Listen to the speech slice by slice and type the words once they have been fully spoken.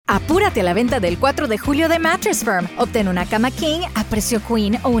Apúrate a la venta del 4 de julio de Mattress Firm. Obtén una cama king a precio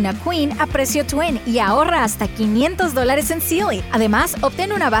queen o una queen a precio twin y ahorra hasta $500 en Sealy. Además,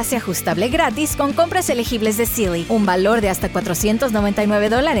 obtén una base ajustable gratis con compras elegibles de Sealy, un valor de hasta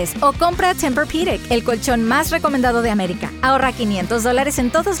 $499. O compra Tempur-Pedic, el colchón más recomendado de América. Ahorra $500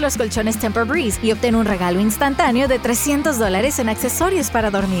 en todos los colchones Tempur-Breeze y obtén un regalo instantáneo de $300 en accesorios para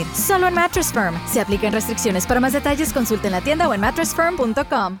dormir. Solo en Mattress Firm. Se aplican restricciones. Para más detalles, consulte en la tienda o en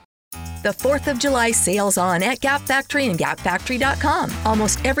mattressfirm.com. The 4th of July sale's on at Gap Factory and GapFactory.com.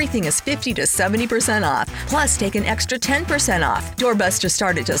 Almost everything is 50 to 70% off. Plus, take an extra 10% off. Doorbusters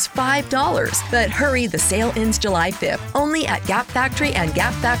start at just $5. But hurry, the sale ends July 5th. Only at Gap Factory and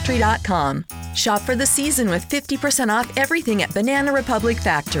GapFactory.com. Shop for the season with 50% off everything at Banana Republic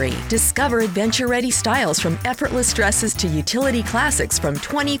Factory. Discover adventure-ready styles from effortless dresses to utility classics from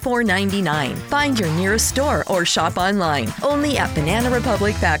 $24.99. Find your nearest store or shop online. Only at Banana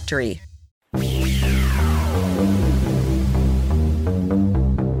Republic Factory.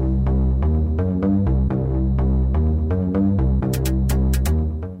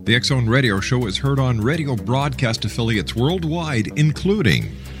 The X-Zone Radio Show is heard on radio broadcast affiliates worldwide,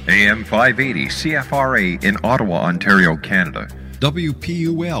 including AM 580 CFRA in Ottawa, Ontario, Canada.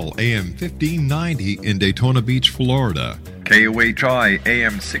 WPUL AM 1590 in Daytona Beach, Florida. KOHI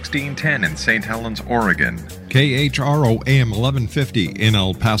AM 1610 in St. Helens, Oregon. KHRO AM 1150 in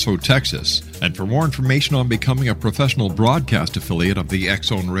El Paso, Texas. And for more information on becoming a professional broadcast affiliate of the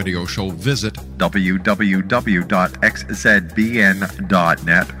X-Zone Radio Show, visit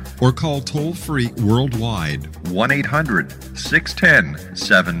www.xzbn.net or call toll-free worldwide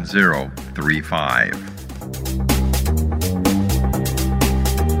 1-800-610-7035.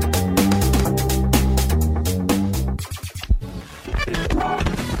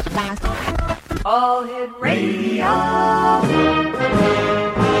 All Hit Radio.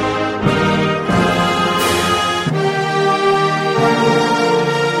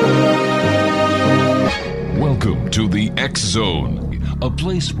 Welcome to the X-Zone, a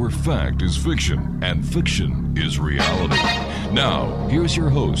place where fact is fiction and fiction is reality. Now, here's your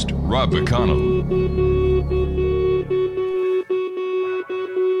host, Rob McConnell.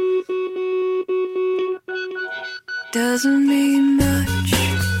 Doesn't mean much.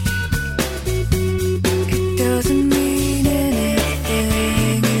 It doesn't mean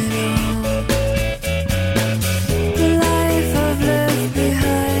anything at all. The life I've left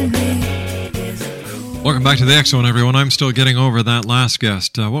behind me is a cool. Welcome back to the X-Zone, everyone. I'm still getting over that last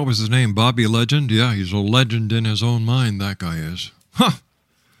guest. What was his name? Bobby Legend? Yeah, he's a legend in his own mind, that guy is. Huh.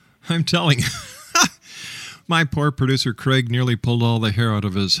 I'm telling you. My poor producer Craig nearly pulled all the hair out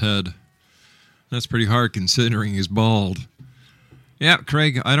of his head. That's pretty hard considering he's bald. Yeah,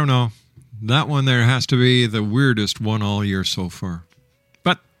 Craig, I don't know. That one there has to be the weirdest one all year so far.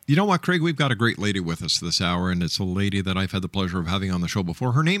 But you know what, Craig? We've got a great lady with us this hour, and it's a lady that I've had the pleasure of having on the show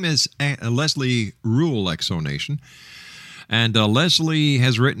before. Her name is Leslie Rule, Exonation. And Leslie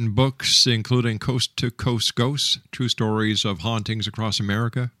has written books including Coast to Coast Ghosts, True Stories of Hauntings Across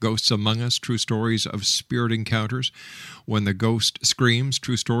America, Ghosts Among Us, True Stories of Spirit Encounters, When the Ghost Screams,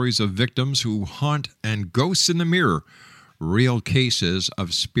 True Stories of Victims Who Haunt, and Ghosts in the Mirror, Real Cases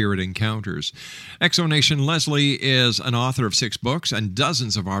of Spirit Encounters. Exonation Leslie is an author of 6 books and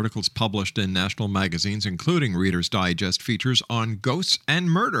dozens of articles published in national magazines, including Reader's Digest features on ghosts and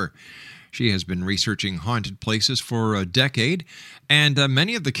murder. She has been researching haunted places for a decade, and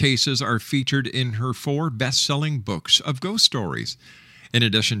many of the cases are featured in her 4 best-selling books of ghost stories. In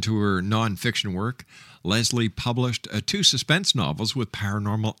addition to her nonfiction work, Leslie published 2 suspense novels with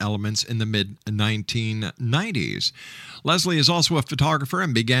paranormal elements in the mid-1990s. Leslie is also a photographer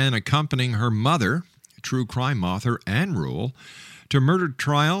and began accompanying her mother, true crime author Anne Rule, to murder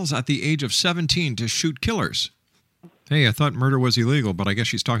trials at the age of 17 to shoot killers. Hey, I thought murder was illegal, but I guess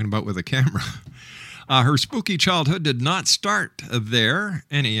she's talking about with a camera. Her spooky childhood did not start there,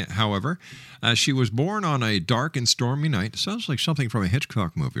 however. She was born on a dark and stormy night. Sounds like something from a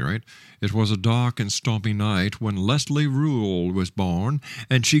Hitchcock movie, right? It was a dark and stormy night when Leslie Rule was born,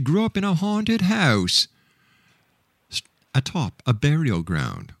 and she grew up in a haunted house atop a burial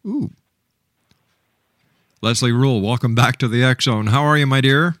ground. Ooh. Leslie Rule, welcome back to the X-Zone. How are you, my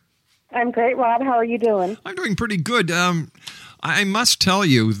dear? I'm great, Rob. How are you doing? I'm doing pretty good. I must tell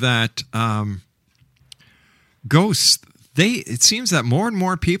you that ghosts, it seems that more and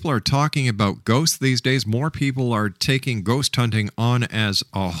more people are talking about ghosts these days. More people are taking ghost hunting on as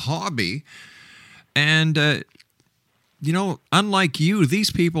a hobby. And, unlike you,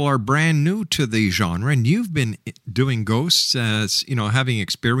 these people are brand new to the genre. And you've been doing ghosts as, having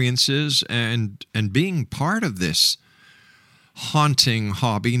experiences and being part of this haunting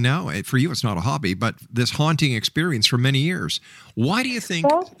hobby now. For you, it's not a hobby, but this haunting experience for many years. Why do you think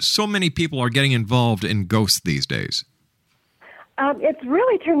so many people are getting involved in ghosts these days? It's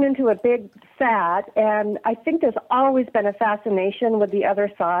really turned into a big fad, and I think there's always been a fascination with the other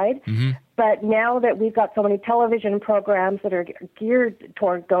side. Mm-hmm. But now that we've got so many television programs that are geared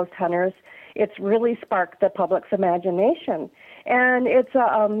toward ghost hunters, it's really sparked the public's imagination. And it's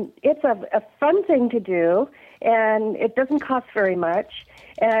a fun thing to do, and it doesn't cost very much,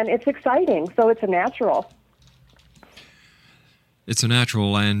 and it's exciting, so it's a natural. It's a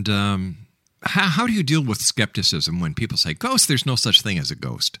natural, and how do you deal with skepticism when people say, ghost, there's no such thing as a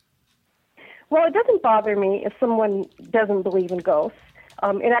ghost? Well, it doesn't bother me if someone doesn't believe in ghosts.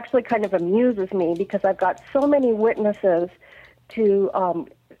 It actually kind of amuses me because I've got so many witnesses to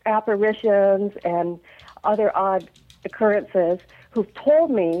apparitions and other odd occurrences who've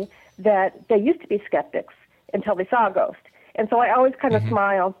told me that they used to be skeptics until they saw a ghost. And so I always kind of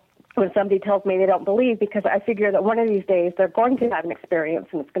smile when somebody tells me they don't believe, because I figure that one of these days they're going to have an experience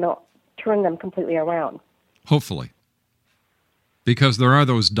and it's going to turn them completely around. Hopefully. Because there are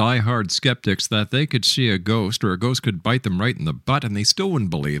those die-hard skeptics that they could see a ghost, or a ghost could bite them right in the butt, and they still wouldn't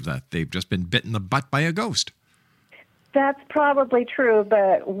believe that they've just been bit in the butt by a ghost. That's probably true,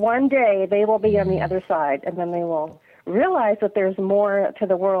 but one day they will be on the other side, and then they will realize that there's more to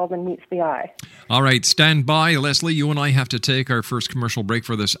the world than meets the eye. All right, stand by. Leslie, you and I have to take our first commercial break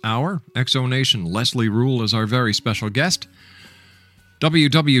for this hour. Exonation, Leslie Rule is our very special guest.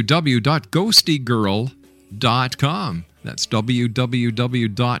 www.ghostygirl.com. That's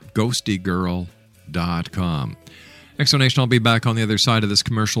www.ghostygirl.com. Exonation, I'll be back on the other side of this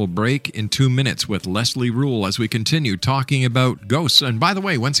commercial break in 2 minutes with Leslie Rule as we continue talking about ghosts. And by the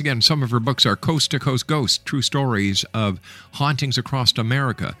way, once again, some of her books are Coast to Coast Ghosts, True Stories of Hauntings Across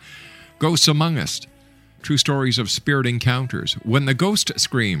America, Ghosts Among Us, True Stories of Spirit Encounters, When the Ghost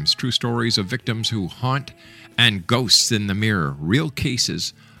Screams, True Stories of Victims Who Haunt, and Ghosts in the Mirror, Real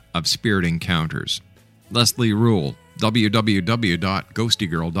Cases of Spirit Encounters. Leslie Rule,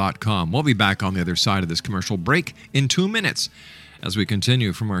 www.ghostygirl.com. We'll be back on the other side of this commercial break in 2 minutes as we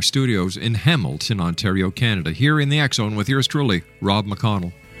continue from our studios in Hamilton, Ontario, Canada, here in the X-Zone with yours truly, Rob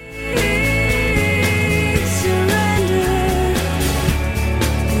McConnell.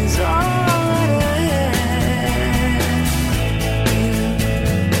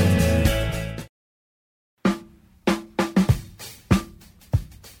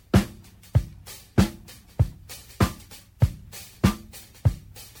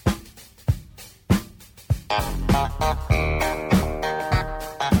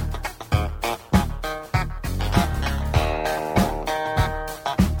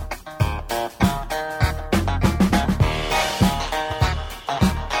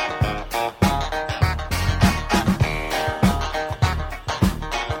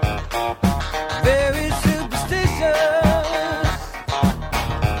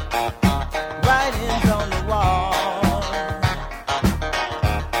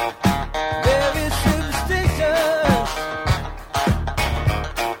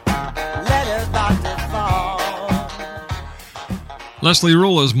 Leslie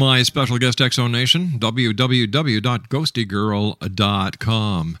Rule is my special guest, Exonation,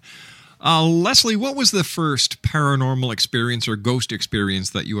 www.ghostygirl.com. Leslie, what was the first paranormal experience or ghost experience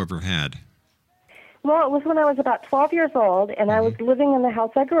that you ever had? Well, it was when I was about 12 years old, and I was living in the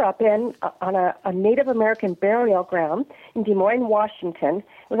house I grew up in on a Native American burial ground in Des Moines, Washington. It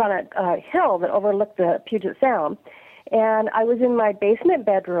was on a hill that overlooked the Puget Sound. And I was in my basement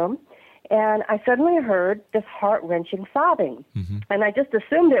bedroom, and I suddenly heard this heart-wrenching sobbing. And I just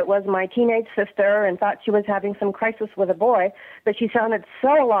assumed it was my teenage sister and thought she was having some crisis with a boy, but she sounded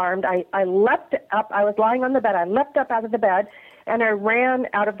so alarmed. I leapt up. I was lying on the bed. I leapt up out of the bed, and I ran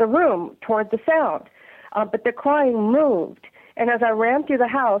out of the room toward the sound. But the crying moved. And as I ran through the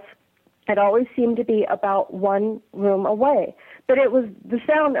house, it always seemed to be about one room away. But it was the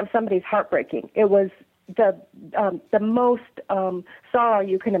sound of somebody's heart breaking. It was the most sorrow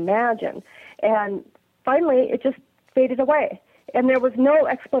you can imagine. And finally, it just faded away. And there was no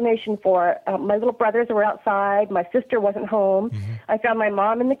explanation for it. My little brothers were outside. My sister wasn't home. I found my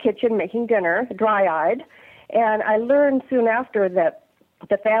mom in the kitchen making dinner, dry-eyed. And I learned soon after that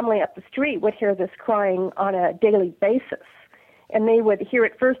the family up the street would hear this crying on a daily basis. And they would hear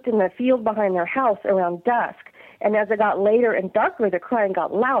it first in the field behind their house around dusk. And as it got later and darker, the crying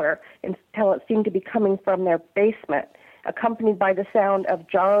got louder until it seemed to be coming from their basement, accompanied by the sound of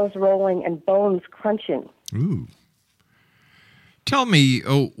jars rolling and bones crunching. Ooh. Tell me,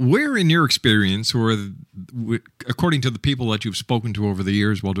 where in your experience, or according to the people that you've spoken to over the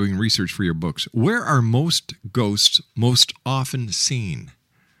years while doing research for your books, where are most ghosts most often seen?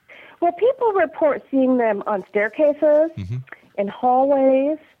 Well, people report seeing them on staircases, in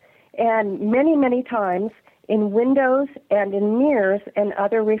hallways, and many, many times in windows and in mirrors and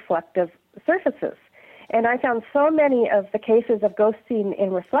other reflective surfaces. And I found so many of the cases of ghosts seen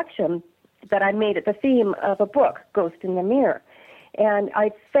in reflection that I made it the theme of a book, Ghost in the Mirror. And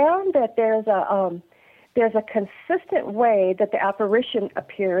I found that there's a consistent way that the apparition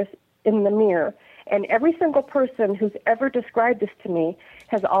appears in the mirror. And every single person who's ever described this to me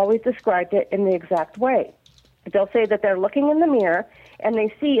has always described it in the exact way. They'll say that they're looking in the mirror and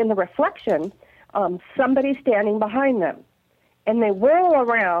they see in the reflection somebody standing behind them. And they whirl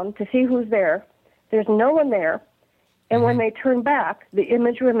around to see who's there. There's no one there. And when they turn back, the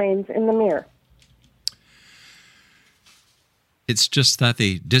image remains in the mirror. It's just that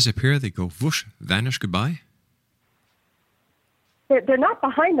they disappear, they go whoosh, vanish, goodbye? They're not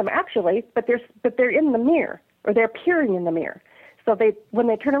behind them, actually, but they're in the mirror, or they're appearing in the mirror. So when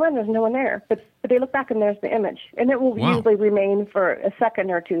they turn around, there's no one there, but they look back and there's the image. And it will usually remain for a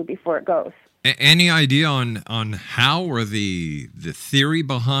second or two before it goes. Any idea on how, or the theory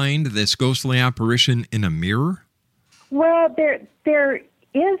behind this ghostly apparition in a mirror? Well, there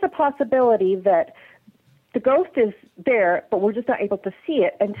is a possibility that the ghost is there, but we're just not able to see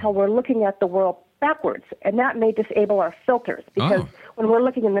it until we're looking at the world backwards. And that may disable our filters, because when we're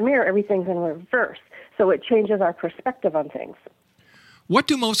looking in the mirror, everything's in reverse. So it changes our perspective on things. What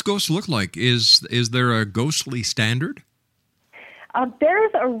do most ghosts look like? Is there a ghostly standard?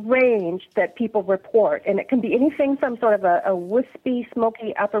 There's a range that people report, and it can be anything from sort of a wispy,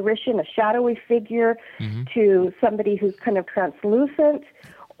 smoky apparition, a shadowy figure, to somebody who's kind of translucent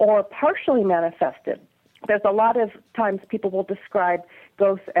or partially manifested. There's a lot of times people will describe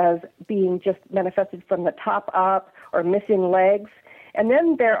ghosts as being just manifested from the top up or missing legs. And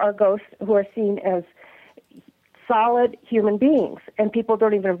then there are ghosts who are seen as solid human beings, and people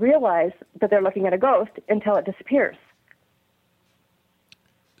don't even realize that they're looking at a ghost until it disappears.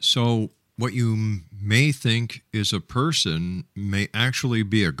 So what you may think is a person may actually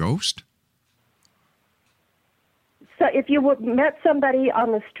be a ghost? So if you met somebody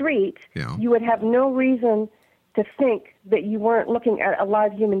on the street, you would have no reason to think that you weren't looking at a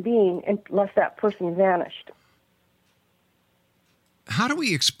live human being unless that person vanished. How do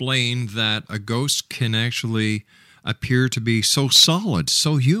we explain that a ghost can actually appear to be so solid,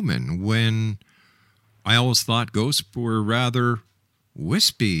 so human, when I always thought ghosts were rather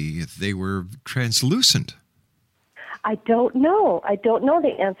wispy, they were translucent? I don't know. I don't know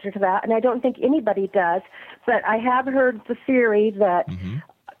the answer to that, and I don't think anybody does. But I have heard the theory that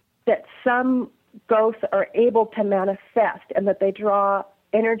that some ghosts are able to manifest and that they draw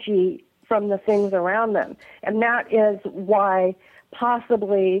energy from the things around them. And that is why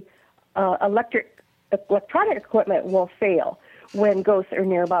possibly electronic equipment will fail when ghosts are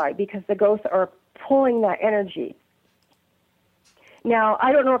nearby, because the ghosts are pulling that energy. Now,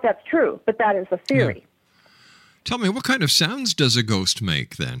 I don't know if that's true, but that is the theory. Yeah. Tell me, what kind of sounds does a ghost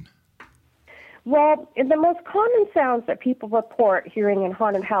make then? Well, the most common sounds that people report hearing in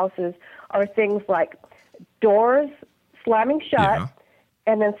haunted houses are things like doors slamming shut,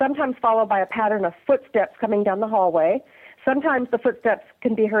 and then sometimes followed by a pattern of footsteps coming down the hallway. Sometimes the footsteps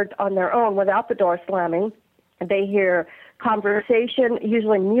can be heard on their own without the door slamming. They hear conversation,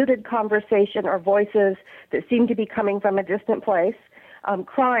 usually muted conversation or voices that seem to be coming from a distant place,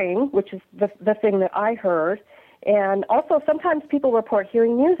 crying, which is the thing that I heard. And also sometimes people report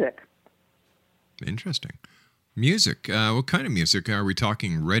hearing music. Interesting. Music. What kind of music? Are we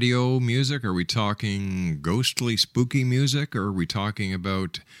talking radio music? Are we talking ghostly, spooky music? Or are we talking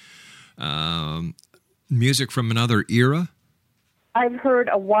about music from another era? I've heard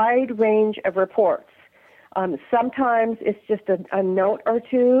a wide range of reports. Sometimes it's just a note or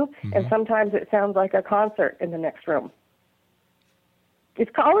two, and sometimes it sounds like a concert in the next room.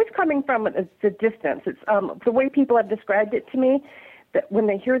 It's always coming from the distance. It's the way people have described it to me, that when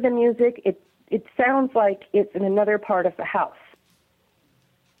they hear the music, it sounds like it's in another part of the house.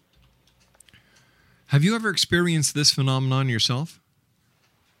 Have you ever experienced this phenomenon yourself?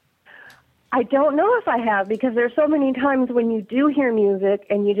 I don't know if I have, because there's so many times when you do hear music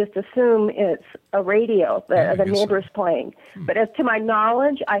and you just assume it's a radio that the neighbor's playing. But as to my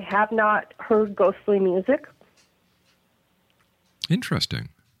knowledge, I have not heard ghostly music. Interesting.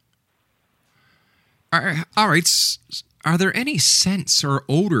 All right. Are there any scents or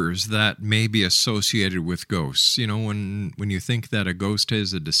odors that may be associated with ghosts? You know, when you think that a ghost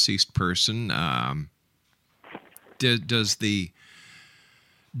is a deceased person, does the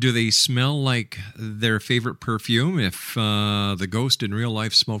Do they smell like their favorite perfume? If the ghost in real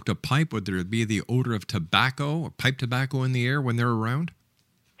life smoked a pipe, would there be the odor of tobacco or pipe tobacco in the air when they're around?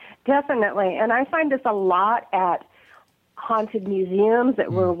 Definitely. And I find this a lot at haunted museums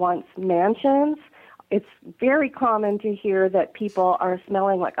that were once mansions. It's very common to hear that people are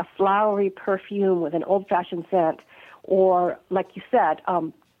smelling like a flowery perfume with an old-fashioned scent, or, like you said,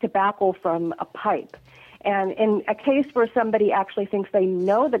 tobacco from a pipe. And in a case where somebody actually thinks they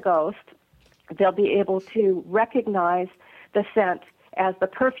know the ghost, they'll be able to recognize the scent as the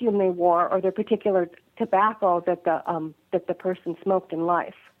perfume they wore or the particular tobacco that the person smoked in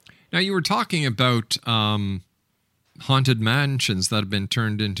life. Now, you were talking about haunted mansions that have been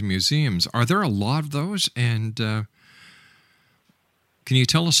turned into museums. Are there a lot of those? And can you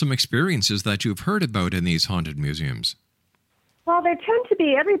tell us some experiences that you've heard about in these haunted museums? Well, there tend to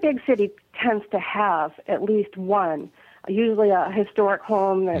be, every big city tends to have at least one, usually a historic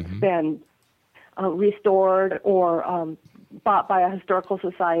home that's been restored or bought by a historical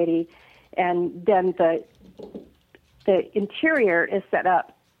society, and then the interior is set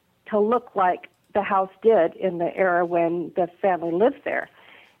up to look like the house did in the era when the family lived there.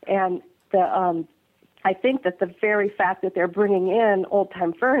 And I think that the very fact that they're bringing in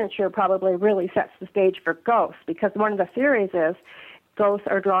old-time furniture probably really sets the stage for ghosts, because one of the theories is ghosts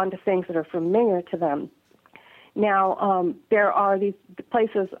are drawn to things that are familiar to them. Now, there are these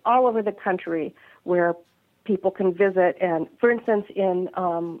places all over the country where people can visit, and for instance, in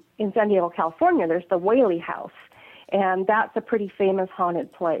San Diego, California, there's the Whaley House, and that's a pretty famous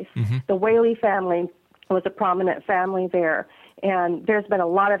haunted place. The Whaley family was a prominent family there, and there's been a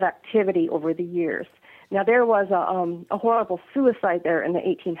lot of activity over the years. Now, there was a horrible suicide there in the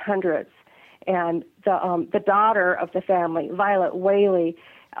 1800s, and the daughter of the family, Violet Whaley,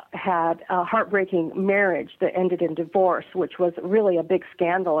 had a heartbreaking marriage that ended in divorce, which was really a big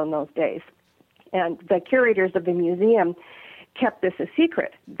scandal in those days. And the curators of the museum kept this a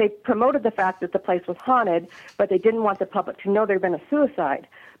secret. They promoted the fact that the place was haunted, but they didn't want the public to know there had been a suicide.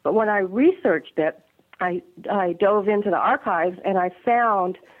 But when I researched it, I dove into the archives, and I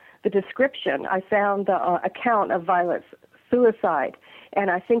found the description. I found the account of Violet's suicide,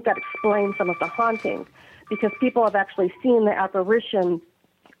 and I think that explains some of the haunting, because people have actually seen the apparition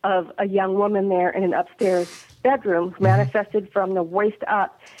of a young woman there in an upstairs bedroom, manifested from the waist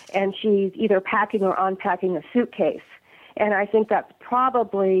up, and she's either packing or unpacking a suitcase. And I think that's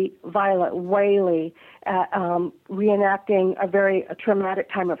probably Violet Whaley reenacting a very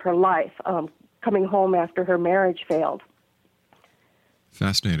traumatic time of her life, coming home after her marriage failed.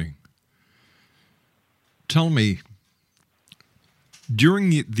 Fascinating. Tell me,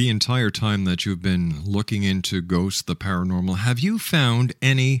 during the entire time that you've been looking into ghosts, the paranormal, have you found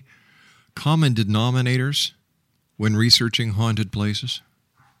any common denominators when researching haunted places?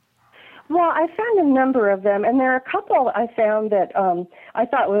 Well, I found a number of them, and there are a couple I found that I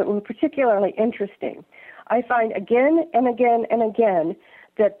thought were particularly interesting. I find again and again and again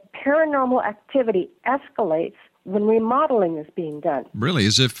that paranormal activity escalates when remodeling is being done. Really?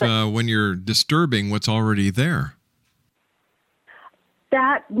 As if when you're disturbing what's already there?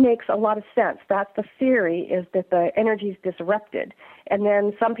 That makes a lot of sense. That's the theory, is that the energy is disrupted. And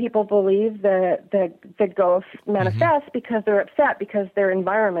then some people believe that the ghosts manifest because they're upset because their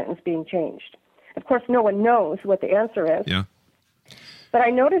environment is being changed. Of course, no one knows what the answer is. Yeah. But I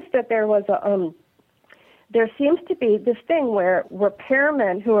noticed that there was there seems to be this thing where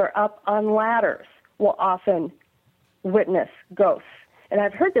repairmen who are up on ladders will often witness ghosts. And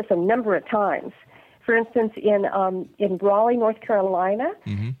I've heard this a number of times. For instance, in Raleigh, North Carolina,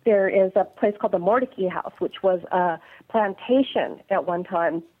 there is a place called the Mordecai House, which was a plantation at one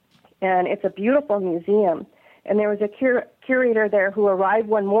time, and it's a beautiful museum. And there was a curator there who arrived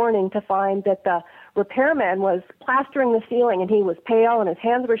one morning to find that the repairman was plastering the ceiling, and he was pale and his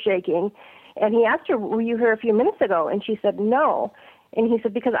hands were shaking. And he asked her, "Were you here a few minutes ago?" And she said, "No." And he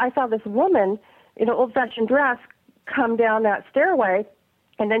said, "Because I saw this woman in an old-fashioned dress come down that stairway,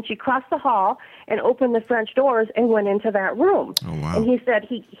 and then she crossed the hall and opened the French doors and went into that room." Oh, wow. And he said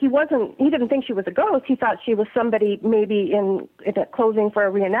he didn't think she was a ghost. He thought she was somebody maybe in a closing for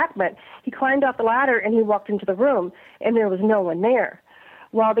a reenactment. He climbed up the ladder and he walked into the room, and there was no one there.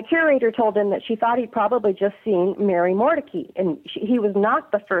 Well, the curator told him that she thought he'd probably just seen Mary Mordecai, and he was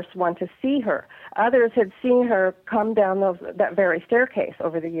not the first one to see her. Others had seen her come down that very staircase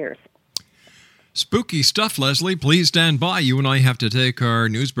over the years. Spooky stuff, Leslie. Please stand by. You and I have to take our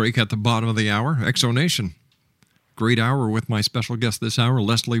news break at the bottom of the hour. Exonation. Great hour with my special guest this hour,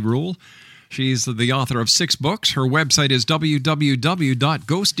 Leslie Rule. She's the author of 6 books. Her website is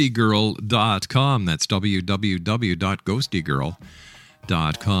www.ghostygirl.com. That's www.ghostygirl.com.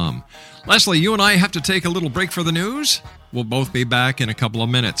 Leslie, you and I have to take a little break for the news. We'll both be back in a couple of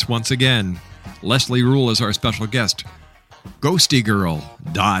minutes. Once again, Leslie Rule is our special guest.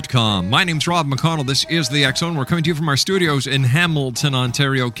 GhostyGirl.com. My name's Rob McConnell. This is the X-Zone. We're coming to you from our studios in Hamilton,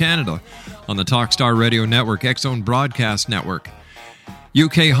 Ontario, Canada, on the Talkstar Radio Network, X-Zone Broadcast Network,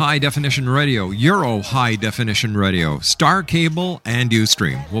 UK High Definition Radio, Euro High Definition Radio, Star Cable, and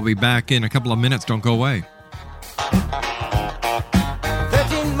Ustream. We'll be back in a couple of minutes. Don't go away.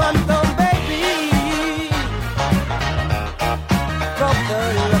 13-month-old baby, broke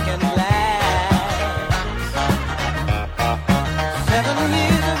the looking glass. 7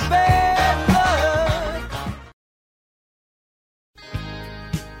 years of bad luck.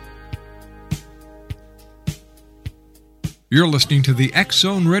 You're listening to the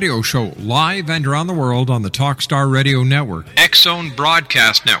X-Zone Radio Show, live and around the world on the Talkstar Radio Network, X-Zone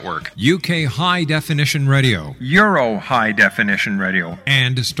Broadcast Network, UK High Definition Radio, Euro High Definition Radio,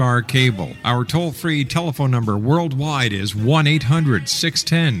 and Star Cable. Our toll-free telephone number worldwide is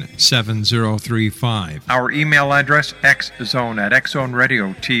 1-800-610-7035. Our email address,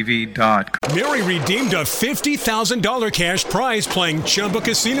 xzone@xzoneradiotv.com. Mary redeemed a $50,000 cash prize playing Chumba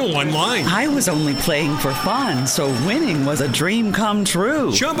Casino online. I was only playing for fun, so winning was a dream come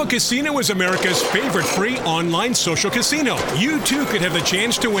true. Chumba Casino is America's favorite free online social casino. You too could have the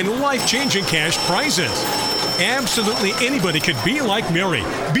chance to win life-changing cash prizes. Absolutely anybody could be like Mary.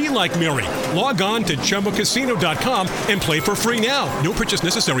 Be like Mary. Log on to ChumbaCasino.com and play for free now. No purchase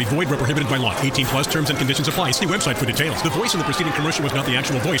necessary. Void where prohibited by law. 18 plus terms and conditions apply. See website for details. The voice in the preceding commercial was not the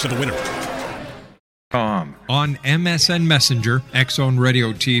actual voice of the winner. On MSN Messenger, X-Zone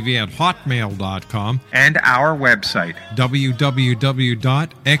Radio TV at hotmail.com, and our website,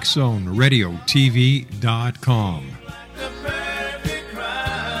 www.xzoneradiotv.com.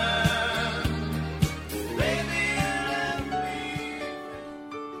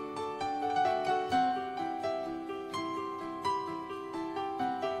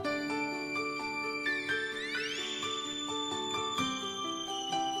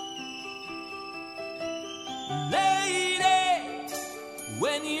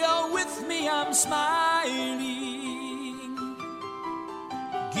 When you're with me, I'm smiling.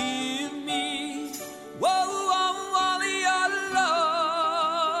 Give me, all your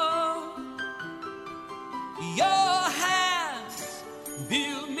love. Your hands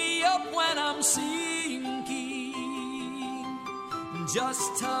build me up when I'm sinking.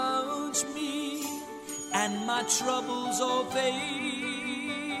 Just touch me and my troubles all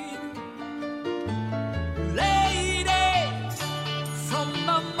fade. Lady, from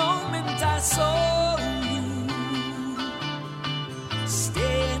the moment I saw you,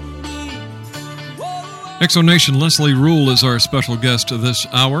 standing. X-Zone Nation, Leslie Rule is our special guest this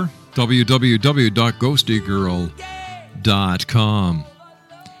hour. www.ghostygirl.com.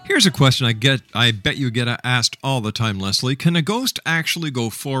 Here's a question I bet you get asked all the time, Leslie. Can a ghost actually go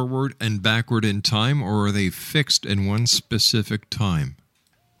forward and backward in time, or are they fixed in one specific time?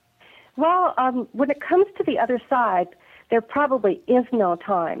 Well, when it comes to the other side, there probably is no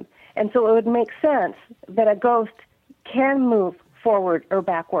time. And so it would make sense that a ghost can move forward or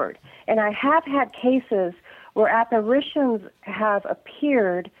backward. And I have had cases where apparitions have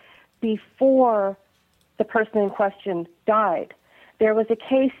appeared before the person in question died. There was a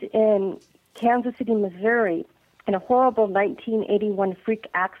case in Kansas City, Missouri, in a horrible 1981 freak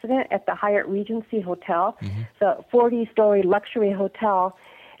accident at the Hyatt Regency Hotel, the 40-story luxury hotel.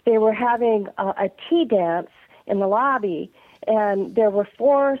 They were having a tea dance in the lobby, and there were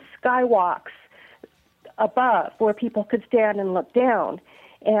 4 skywalks above where people could stand and look down.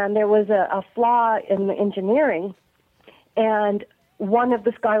 And there was a flaw in the engineering, and one of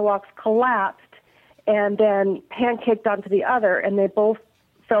the skywalks collapsed and then pancaked onto the other, and they both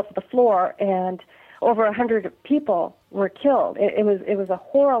fell to the floor, and over 100 people were killed. It was a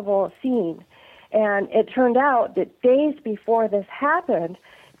horrible scene. And it turned out that days before this happened,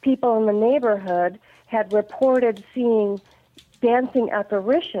 people in the neighborhood had reported seeing dancing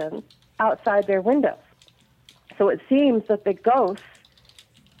apparitions outside their windows. So it seems that the ghosts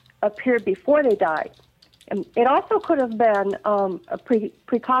appeared before they died. And it also could have been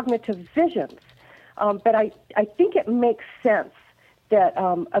precognitive visions. But I think it makes sense that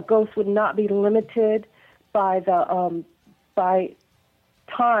a ghost would not be limited by by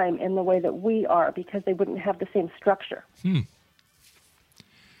time in the way that we are, because they wouldn't have the same structure.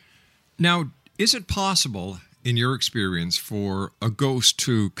 Now, is it possible, in your experience, for a ghost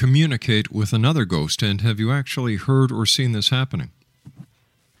to communicate with another ghost? And have you actually heard or seen this happening?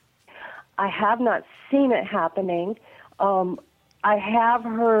 I have not seen it happening. I have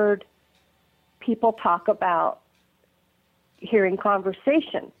heard people talk about hearing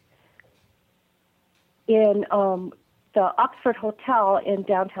conversation in the Oxford Hotel in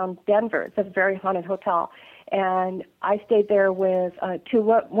downtown Denver. It's a very haunted hotel. And I stayed there with two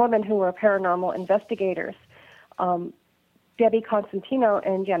women who were paranormal investigators, Debbie Constantino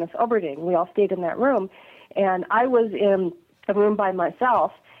and Janice Oberding. We all stayed in that room. And I was in a room by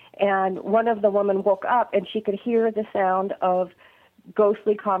myself, and one of the women woke up, and she could hear the sound of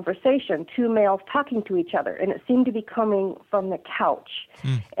ghostly conversation, two males talking to each other, and it seemed to be coming from the couch.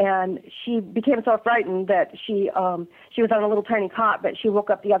 And she became so frightened that she was on a little tiny cot, but she woke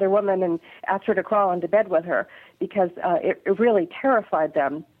up the other woman and asked her to crawl into bed with her because it really terrified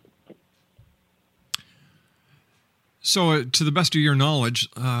them. So, to the best of your knowledge,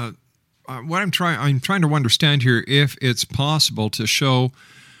 what I'm trying to understand here, if it's possible to show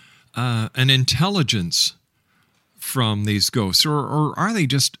an intelligence from these ghosts, or are they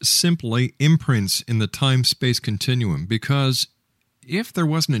just simply imprints in the time-space continuum? Because if there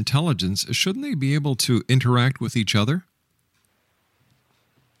was an intelligence, shouldn't they be able to interact with each other?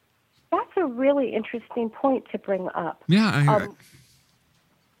 That's a really interesting point to bring up. Yeah.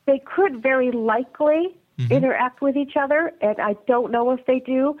 They could very likely interact with each other, and I don't know if they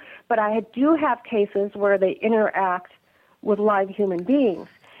do, but I do have cases where they interact with live human beings.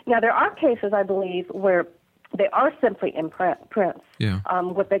 Now, there are cases, I believe, where they are simply imprints,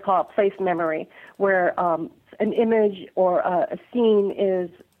 what they call place memory, where an image or a scene is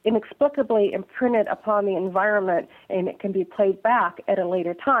inexplicably imprinted upon the environment, and it can be played back at a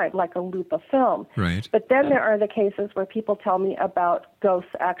later time, like a loop of film. Right. But then there are the cases where people tell me about ghosts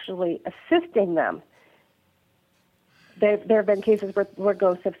actually assisting them. There have been cases where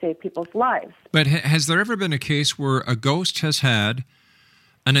ghosts have saved people's lives. But has there ever been a case where a ghost has had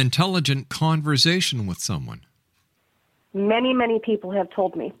an intelligent conversation with someone? Many, many people have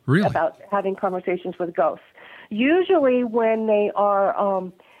told me Really? about having conversations with ghosts. Usually when they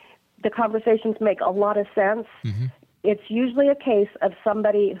are, the conversations make a lot of sense. It's usually a case of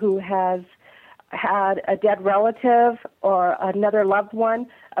somebody who has had a dead relative or another loved one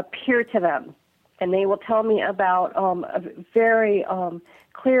appear to them. And they will tell me about a very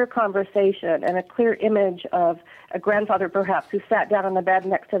clear conversation and a clear image of a grandfather, perhaps, who sat down on the bed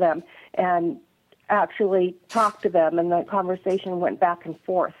next to them and actually talked to them, and the conversation went back and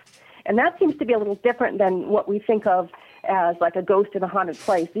forth. And that seems to be a little different than what we think of as like a ghost in a haunted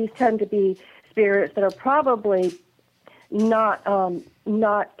place. These tend to be spirits that are probably not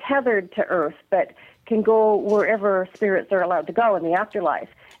tethered to Earth, but can go wherever spirits are allowed to go in the afterlife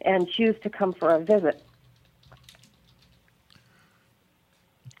and choose to come for a visit.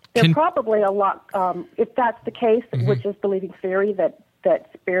 They're probably a lot, if that's the case, which is the leading theory, that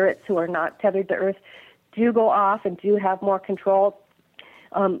spirits who are not tethered to Earth do go off and do have more control.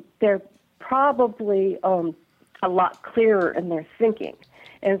 They're probably a lot clearer in their thinking.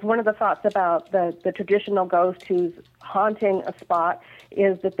 And it's one of the thoughts about the traditional ghost who's haunting a spot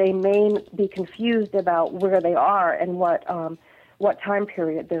is that they may be confused about where they are and what time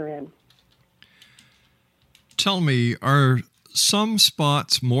period they're in. Tell me, are some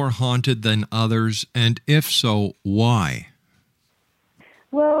spots more haunted than others, and if so, why?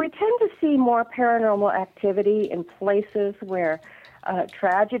 Well, we tend to see more paranormal activity in places where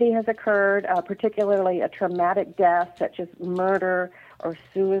tragedy has occurred, particularly a traumatic death such as murder or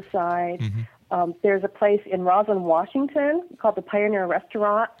suicide. There's a place in Roslyn, Washington called the Pioneer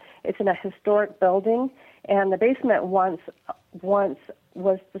Restaurant. It's in a historic building, and the basement once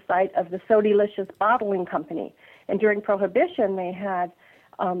was the site of the So Delicious Bottling Company. And during Prohibition, they had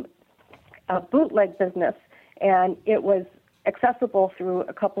a bootleg business, and it was accessible through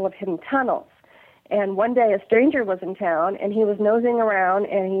a couple of hidden tunnels. And one day a stranger was in town, and he was nosing around,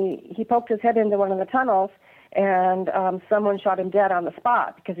 and he poked his head into one of the tunnels, and someone shot him dead on the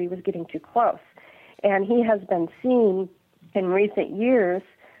spot because he was getting too close. And he has been seen in recent years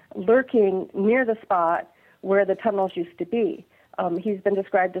lurking near the spot where the tunnels used to be. He's been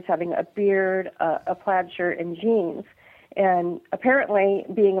described as having a beard, a plaid shirt, and jeans. And apparently,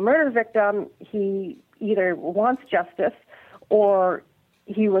 being a murder victim, he either wants justice or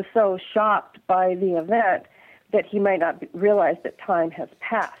he was so shocked by the event that he might not realize that time has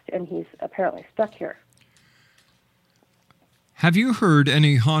passed, and he's apparently stuck here. Have you heard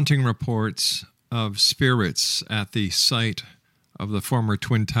any haunting reports of spirits at the site of the former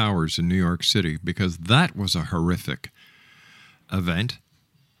Twin Towers in New York City? Because that was a horrific event.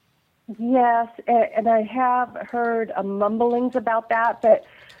 Yes, and I have heard mumblings about that, but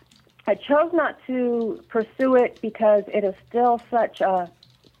I chose not to pursue it because it is still such a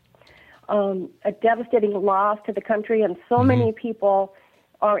devastating loss to the country, and so many people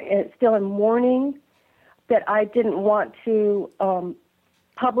are still in mourning. that I didn't want to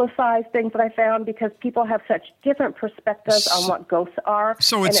publicize things that I found because people have such different perspectives on what ghosts are,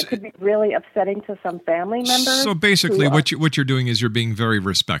 So and it could be really upsetting to some family members. So basically, what you're doing is you're being very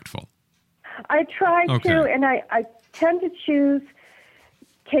respectful. I try to, and I tend to choose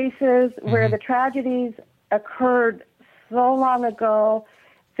cases where the tragedies occurred so long ago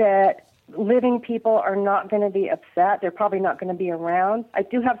that living people are not going to be upset. They're probably not going to be around. I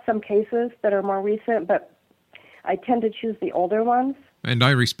do have some cases that are more recent, but I tend to choose the older ones. And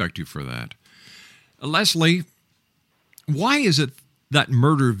I respect you for that. Leslie, why is it that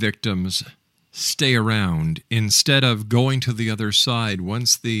murder victims stay around instead of going to the other side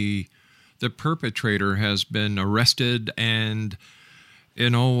once the perpetrator has been arrested and,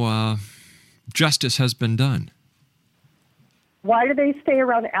 justice has been done? Why do they stay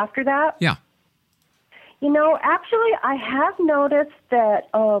around after that? Yeah. Actually, I have noticed that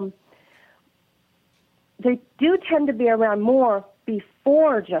they do tend to be around more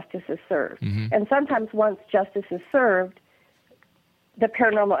before justice is served. And sometimes once justice is served, the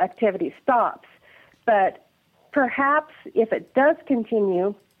paranormal activity stops. But perhaps if it does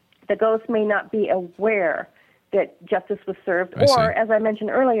continue, the ghost may not be aware that justice was served, or, as I mentioned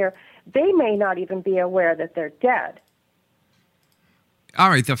earlier, they may not even be aware that they're dead. All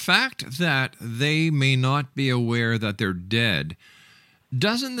right, the fact that they may not be aware that they're dead,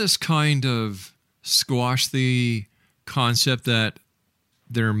 doesn't this kind of squash the concept that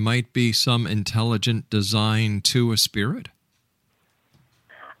there might be some intelligent design to a spirit?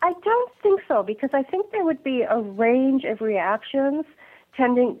 I don't think so, because I think there would be a range of reactions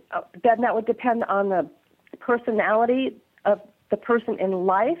then that would depend on the personality of the person in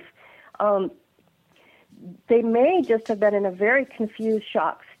life. They may just have been in a very confused,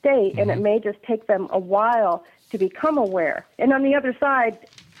 shocked state, and it may just take them a while to become aware. And on the other side,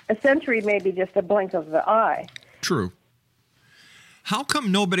 a century may be just a blink of the eye. True. How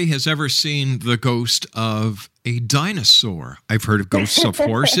come nobody has ever seen the ghost of a dinosaur? I've heard of ghosts of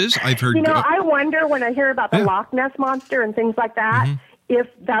horses. I've heard. I wonder when I hear about the Loch Ness Monster and things like that, if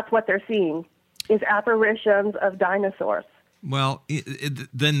that's what they're seeing, is apparitions of dinosaurs. Well,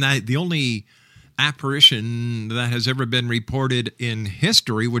 then the only apparition that has ever been reported in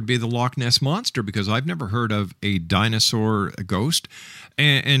history would be the Loch Ness Monster, because I've never heard of a dinosaur ghost.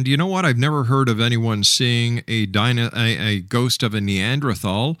 And you know what? I've never heard of anyone seeing a ghost of a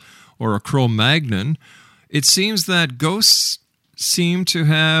Neanderthal or a Cro-Magnon. It seems that ghosts seem to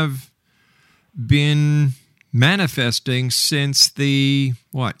have been manifesting since the,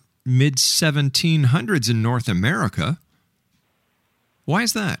 mid-1700s in North America. Why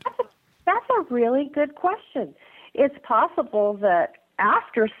is that? That's a really good question. It's possible that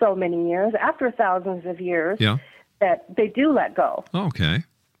after so many years, after thousands of years, that they do let go. Okay.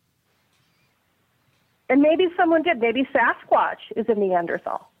 And maybe someone did. Maybe Sasquatch is a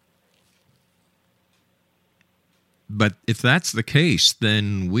Neanderthal. But if that's the case,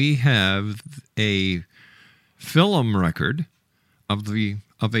 then we have a film record of a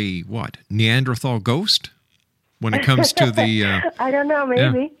Neanderthal ghost when it comes to the... I don't know,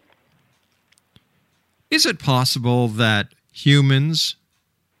 maybe. Yeah. Is it possible that humans,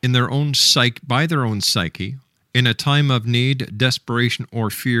 by their own psyche, in a time of need, desperation, or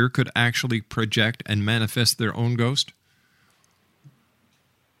fear, could actually project and manifest their own ghost?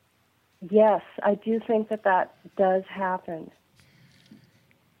 Yes, I do think that does happen.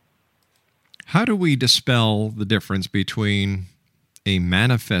 How do we dispel the difference between a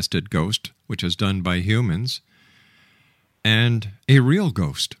manifested ghost, which is done by humans, and a real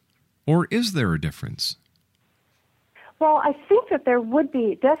ghost? Or is there a difference? Well, I think that there would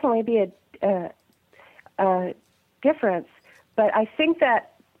definitely be a difference, but I think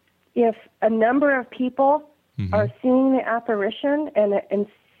that if a number of people are seeing the apparition and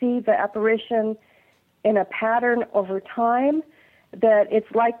see the apparition in a pattern over time, that it's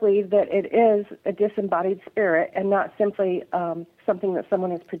likely that it is a disembodied spirit and not simply something that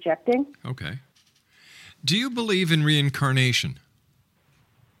someone is projecting. Okay. Do you believe in reincarnation?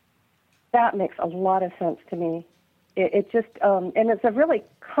 That makes a lot of sense to me. It just, and it's a really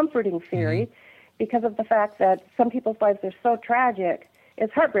comforting theory because of the fact that some people's lives are so tragic,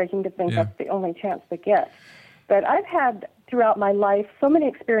 it's heartbreaking to think that's the only chance they get. But I've had, throughout my life, so many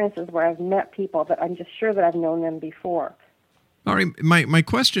experiences where I've met people that I'm just sure that I've known them before. All right, my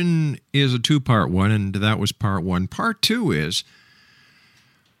question is a two-part one, and that was part one. Part two is,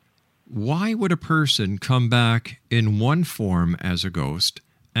 why would a person come back in one form as a ghost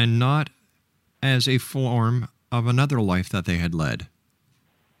and not as a form of another life that they had led?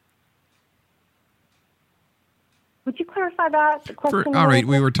 Would you clarify that? The question. All right,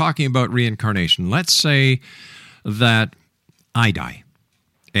 we were talking about reincarnation. Let's say that I die,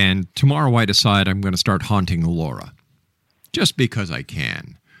 and tomorrow I decide I'm going to start haunting Laura, just because I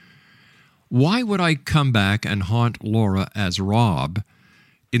can. Why would I come back and haunt Laura as Rob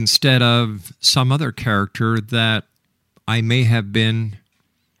instead of some other character that I may have been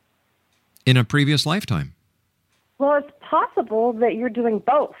in a previous lifetime? Well, it's possible that you're doing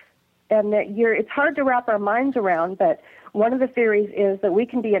both, and that it's hard to wrap our minds around, but one of the theories is that we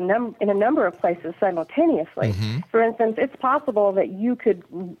can be in a number of places simultaneously. Mm-hmm. For instance, it's possible that you could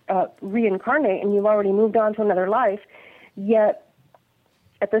reincarnate and you've already moved on to another life, yet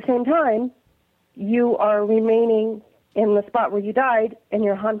at the same time, you are remaining in the spot where you died and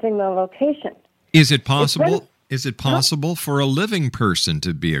you're haunting the location. Is it possible? Is it possible for a living person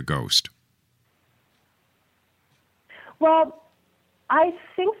to be a ghost? Well, I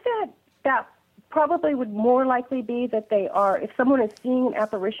think that probably would more likely be that they are, if someone is seeing an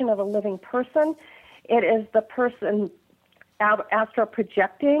apparition of a living person, it is the person astral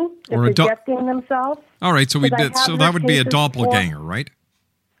projecting, projecting themselves. All right, so that would be a doppelganger, right?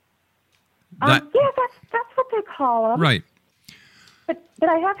 Yeah, that's what they call them. Right. But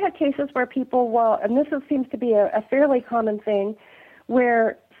I have had cases where people and this seems to be a fairly common thing,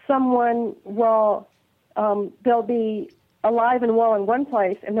 where someone they'll be alive and well in one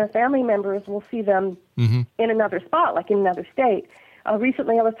place, and their family members will see them in another spot, like in another state.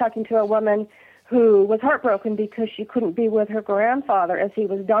 Recently, I was talking to a woman who was heartbroken because she couldn't be with her grandfather as he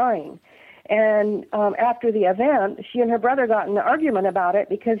was dying. And after the event, she and her brother got in an argument about it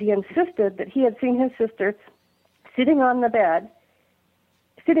because he insisted that he had seen his sister sitting on the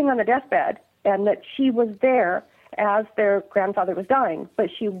deathbed, and that she was there as their grandfather was dying,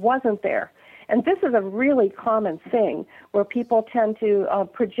 but she wasn't there. And this is a really common thing where people tend to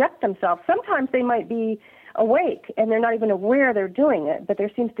project themselves. Sometimes they might be awake and they're not even aware they're doing it, but there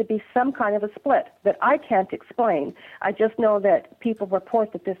seems to be some kind of a split that I can't explain. I just know that people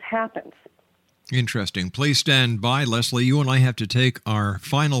report that this happens. Interesting. Please stand by, Leslie. You and I have to take our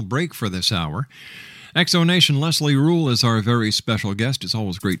final break for this hour. Exonation, Leslie Rule is our very special guest. It's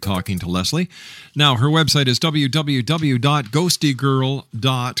always great talking to Leslie. Now, her website is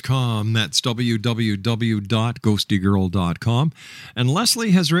www.ghostygirl.com. That's www.ghostygirl.com. And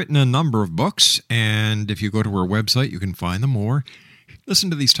Leslie has written a number of books, and if you go to her website, you can find them more. Listen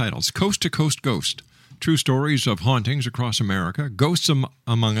to these titles: Coast to Coast Ghost, True Stories of Hauntings Across America, Ghosts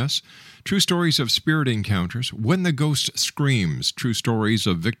Among Us, True Stories of Spirit Encounters, When the Ghost Screams, True Stories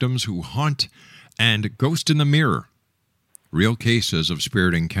of Victims Who Haunt, and Ghost in the Mirror, Real Cases of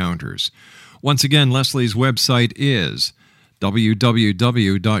Spirit Encounters. Once again, Leslie's website is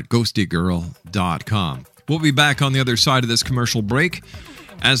www.ghostygirl.com. We'll be back on the other side of this commercial break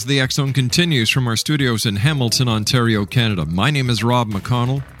as the X-Zone continues from our studios in Hamilton, Ontario, Canada. My name is Rob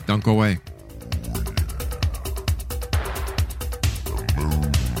McConnell. Don't go away.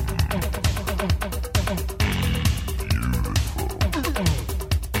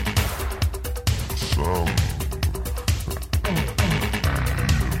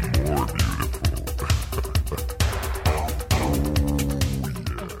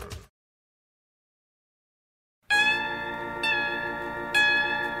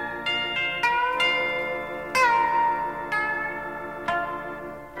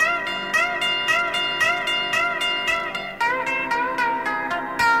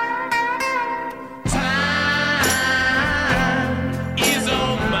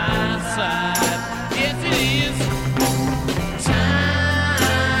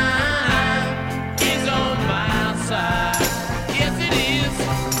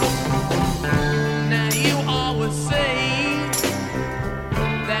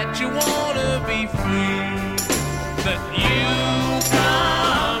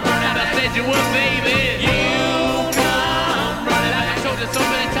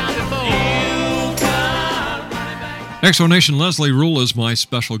 Exonation, Leslie Rule is my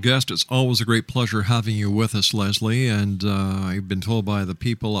special guest. It's always a great pleasure having you with us, Leslie, and I've been told by the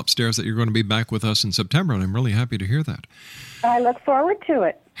people upstairs that you're going to be back with us in September, and I'm really happy to hear that. I look forward to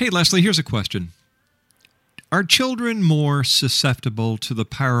it. Hey, Leslie, here's a question. Are children more susceptible to the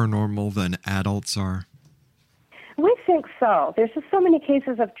paranormal than adults are? We think so. There's just so many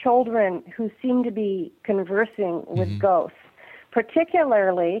cases of children who seem to be conversing with ghosts,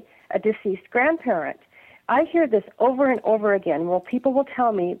 particularly a deceased grandparent. I hear this over and over again where people will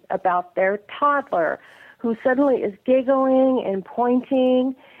tell me about their toddler who suddenly is giggling and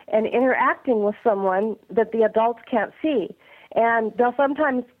pointing and interacting with someone that the adults can't see. And they'll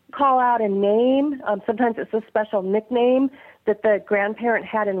sometimes call out a name. Sometimes it's a special nickname that the grandparent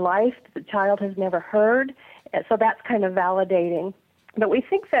had in life that the child has never heard. And so that's kind of validating. But we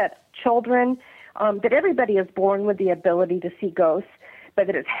think that children, that everybody is born with the ability to see ghosts, but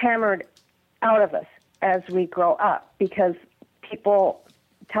that it's hammered out of us as we grow up because people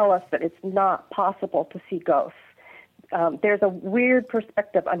tell us that it's not possible to see ghosts. There's a weird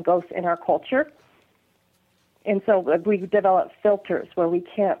perspective on ghosts in our culture. And so we develop filters where we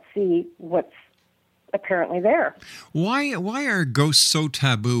can't see what's apparently there. Why are ghosts so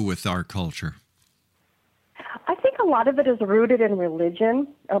taboo with our culture? I think a lot of it is rooted in religion.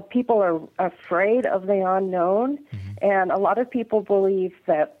 People are afraid of the unknown, and a lot of people believe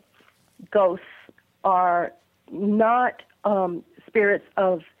that ghosts are not spirits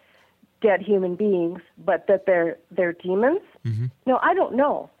of dead human beings, but that they're demons. No, I don't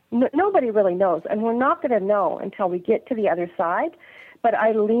know. Nobody really knows, and we're not going to know until we get to the other side. But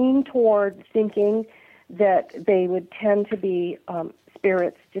I lean toward thinking that they would tend to be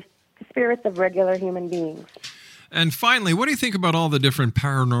spirits, just spirits of regular human beings. And finally, what do you think about all the different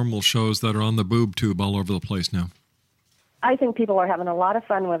paranormal shows that are on the boob tube all over the place now? I think people are having a lot of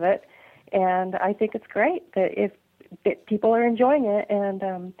fun with it, and I think it's great that people are enjoying it,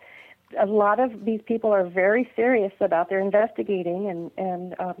 and a lot of these people are very serious about their investigating,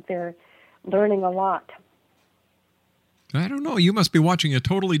 and they're learning a lot. I don't know. You must be watching a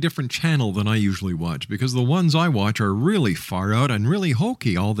totally different channel than I usually watch, because the ones I watch are really far out and really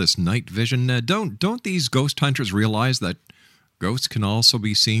hokey, all this night vision. Don't these ghost hunters realize that ghosts can also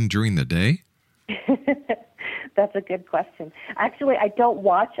be seen during the day? That's a good question. Actually, I don't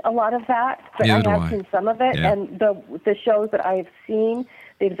watch a lot of that, but I have seen some of it, and the shows that I've seen,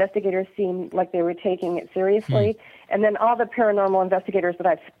 the investigators seemed like they were taking it seriously. And then all the paranormal investigators that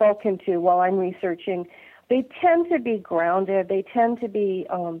I've spoken to while I'm researching, they tend to be grounded. They tend to be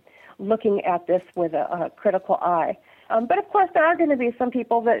looking at this with a critical eye. But, of course, there are going to be some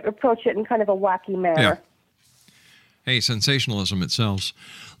people that approach it in kind of a wacky manner. Yeah. Hey, sensationalism it sells.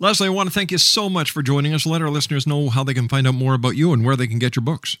 Leslie, I want to thank you so much for joining us. Let our listeners know how they can find out more about you and where they can get your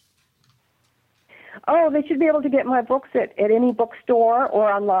books. Oh, they should be able to get my books at any bookstore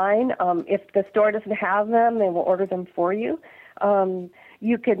or online. If the store doesn't have them, they will order them for you.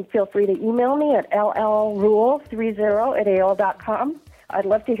 You can feel free to email me at llrule30@aol.com. I'd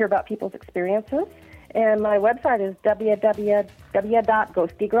love to hear about people's experiences. And my website is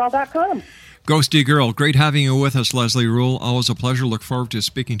www.ghostygirl.com. Ghosty Girl, great having you with us, Leslie Rule. Always a pleasure. Look forward to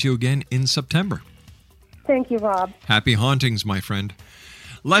speaking to you again in September. Thank you, Rob. Happy hauntings, my friend.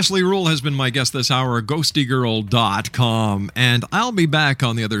 Leslie Rule has been my guest this hour at ghostygirl.com, and I'll be back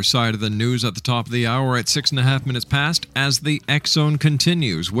on the other side of the news at the top of the hour at 6.5 minutes past as the X Zone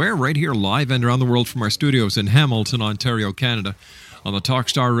continues. We're right here live and around the world from our studios in Hamilton, Ontario, Canada, on the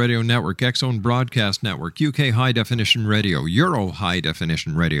Talkstar Radio Network, X Zone Broadcast Network, UK High Definition Radio, Euro High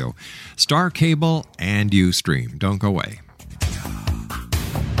Definition Radio, Star Cable, and Ustream. Don't go away.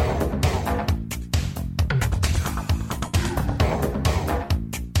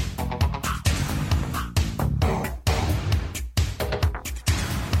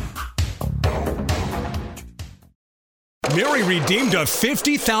 Mary redeemed a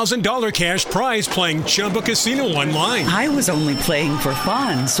 $50,000 cash prize playing Chumba Casino online. I was only playing for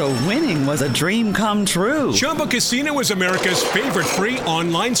fun, so winning was a dream come true. Chumba Casino is America's favorite free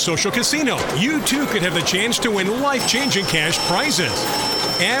online social casino. You too could have the chance to win life-changing cash prizes.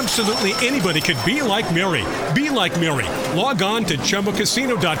 Absolutely anybody could be like Mary. Be like Mary. Log on to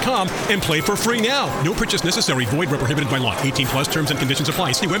ChumbaCasino.com and play for free now. No purchase necessary. Void where prohibited by law. 18 plus terms and conditions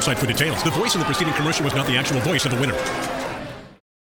apply. See website for details. The voice in the preceding commercial was not the actual voice of the winner.